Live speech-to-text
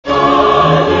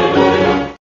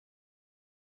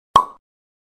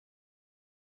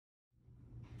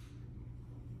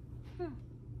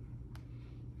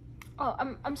Oh,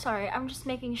 I'm sorry. I'm just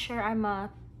making sure I'm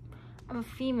a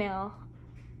female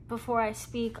before I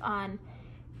speak on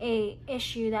a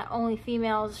issue that only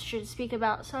females should speak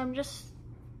about. So I'm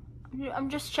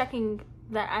just checking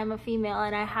that I'm a female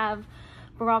and I have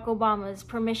Barack Obama's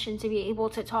permission to be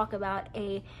able to talk about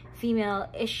a female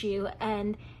issue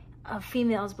and a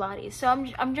female's body. So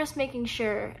I'm just making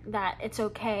sure that it's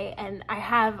okay, and I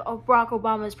have Barack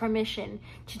Obama's permission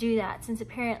to do that, since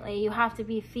apparently you have to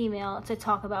be female to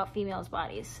talk about females'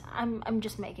 bodies. I'm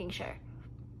just making sure.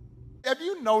 Have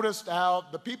you noticed how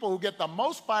the people who get the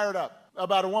most fired up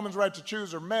about a woman's right to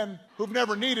choose are men who've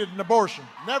never needed an abortion,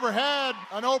 never had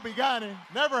an OB-GYN,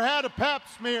 never had a pap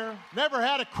smear, never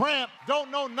had a cramp, don't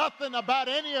know nothing about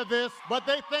any of this, but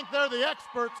they think they're the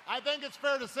experts? I think it's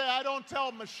fair to say I don't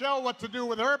tell Michelle what to do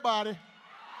with her body.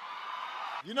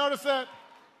 You notice that?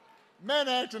 Men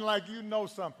acting like you know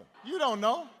something. You don't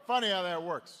know. Funny how that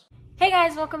works. Hey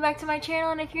guys, welcome back to my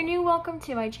channel, and if you're new, welcome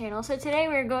to my channel. So today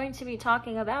we're going to be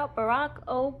talking about Barack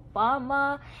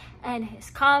Obama and his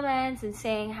comments and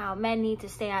saying how men need to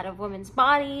stay out of women's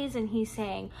bodies, and he's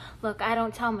saying, look, I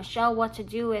don't tell Michelle what to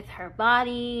do with her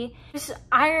body. There's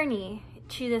irony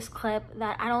to this clip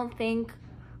that I don't think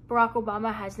Barack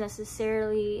Obama has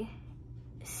necessarily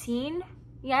seen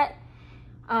yet.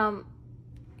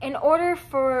 In order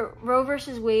for Roe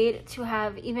versus Wade to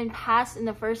have even passed in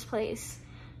the first place,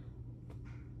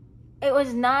 it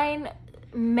was 9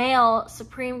 male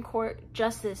Supreme Court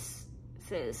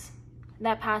justices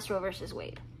that passed Roe versus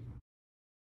Wade.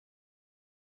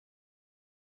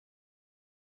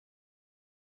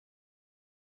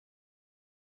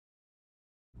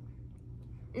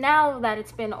 Now that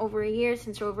it's been over a year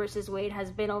since Roe versus Wade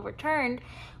has been overturned,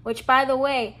 which, by the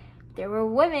way, there were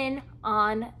women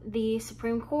on the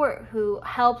Supreme Court who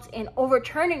helped in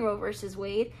overturning Roe versus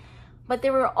Wade, but they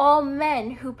were all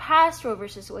men who passed Roe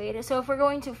versus Wade. So if we're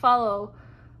going to follow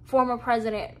former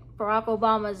President Barack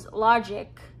Obama's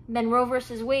logic, then Roe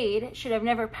versus Wade should have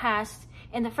never passed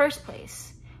in the first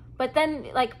place. But then,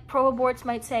 like, pro-aborts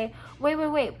might say,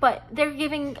 wait, but they're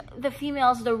giving the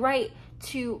females the right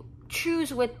to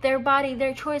choose with their body,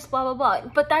 their choice, blah, blah, blah.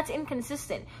 But that's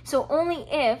inconsistent. So only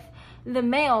if the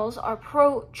males are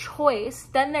pro-choice,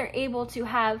 then they're able to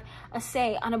have a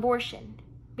say on abortion.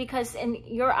 Because in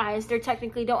your eyes, they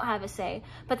technically don't have a say,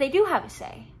 but they do have a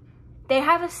say. They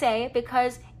have a say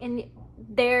because in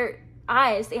their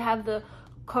eyes, they have the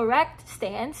correct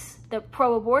stance, the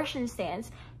pro-abortion stance.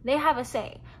 They have a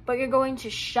say. But you're going to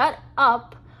shut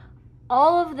up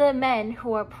all of the men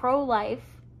who are pro-life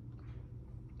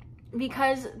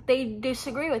because they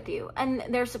disagree with you. And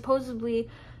they're supposedly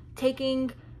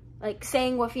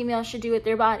saying what females should do with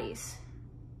their bodies.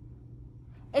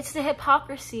 It's the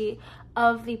hypocrisy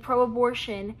of the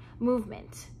pro-abortion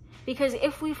movement. Because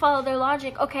if we follow their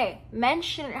logic, okay, men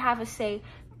shouldn't have a say,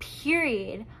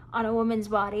 period, on a woman's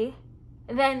body,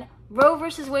 then Roe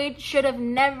versus Wade should have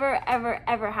never,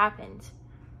 ever happened.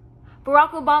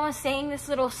 Barack Obama saying this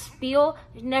little spiel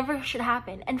never should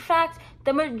happen. In fact,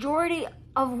 the majority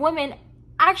of women,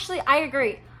 actually, I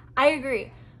agree.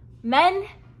 Men,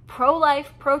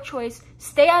 pro-life, pro-choice,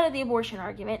 stay out of the abortion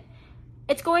argument.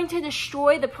 It's going to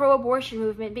destroy the pro-abortion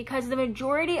movement because the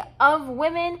majority of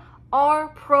women are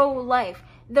pro-life.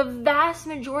 The vast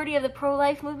majority of the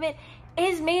pro-life movement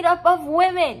is made up of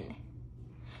women.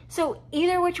 So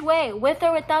either which way, with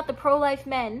or without the pro-life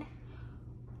men,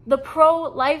 the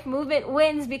pro-life movement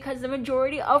wins because the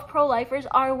majority of pro-lifers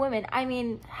are women. I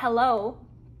mean, hello.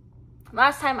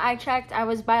 Last time I checked, I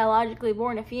was biologically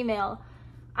born a female.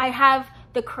 I have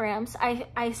the cramps.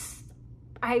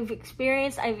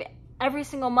 Every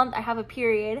single month I have a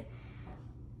period.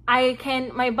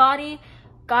 My body,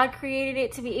 God created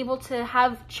it to be able to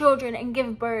have children and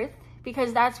give birth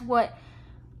because that's what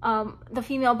the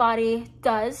female body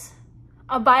does.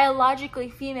 A biologically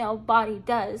female body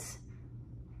does.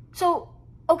 So,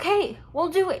 okay, we'll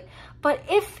do it. But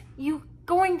if you're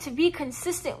going to be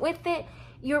consistent with it,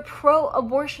 your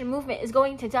pro-abortion movement is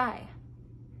going to die.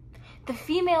 The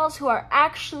females who are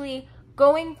actually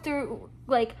going through,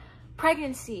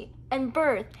 pregnancy and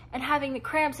birth and having the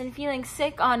cramps and feeling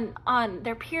sick on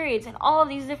their periods and all of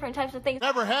these different types of things.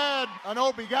 Never had an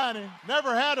OB-GYN,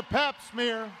 never had a pap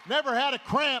smear, never had a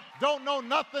cramp, don't know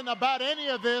nothing about any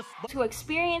of this. To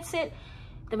experience it,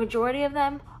 the majority of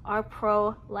them are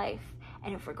pro-life.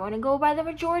 And if we're going to go by the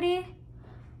majority,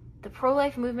 the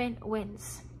pro-life movement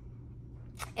wins.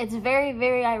 It's very,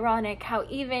 very ironic how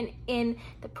even in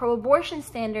the pro-abortion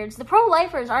standards, the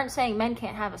pro-lifers aren't saying men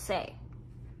can't have a say.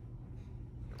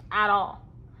 At all.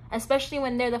 Especially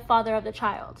when they're the father of the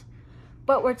child.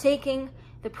 But we're taking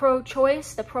the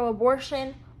pro-choice, the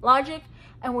pro-abortion logic,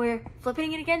 and we're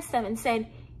flipping it against them and saying,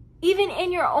 even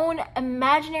in your own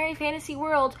imaginary fantasy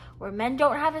world where men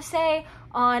don't have a say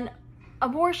on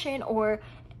abortion or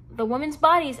the woman's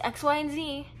bodies, X, Y, and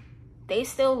Z, they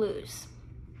still lose.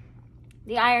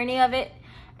 The irony of it,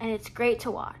 and it's great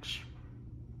to watch.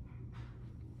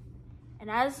 And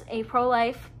as a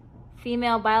pro-life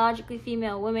female, biologically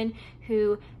female woman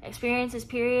who experiences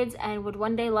periods and would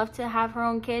one day love to have her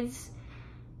own kids,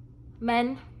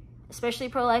 men, especially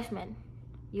pro-life men,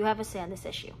 you have a say on this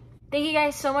issue. Thank you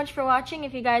guys so much for watching.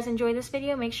 If you guys enjoyed this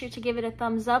video, make sure to give it a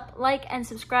thumbs up, like, and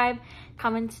subscribe.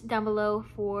 Comment down below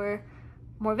for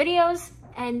more videos.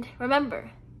 And remember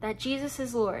that Jesus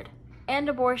is Lord and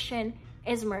abortion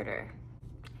is murder.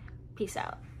 Peace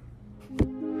out.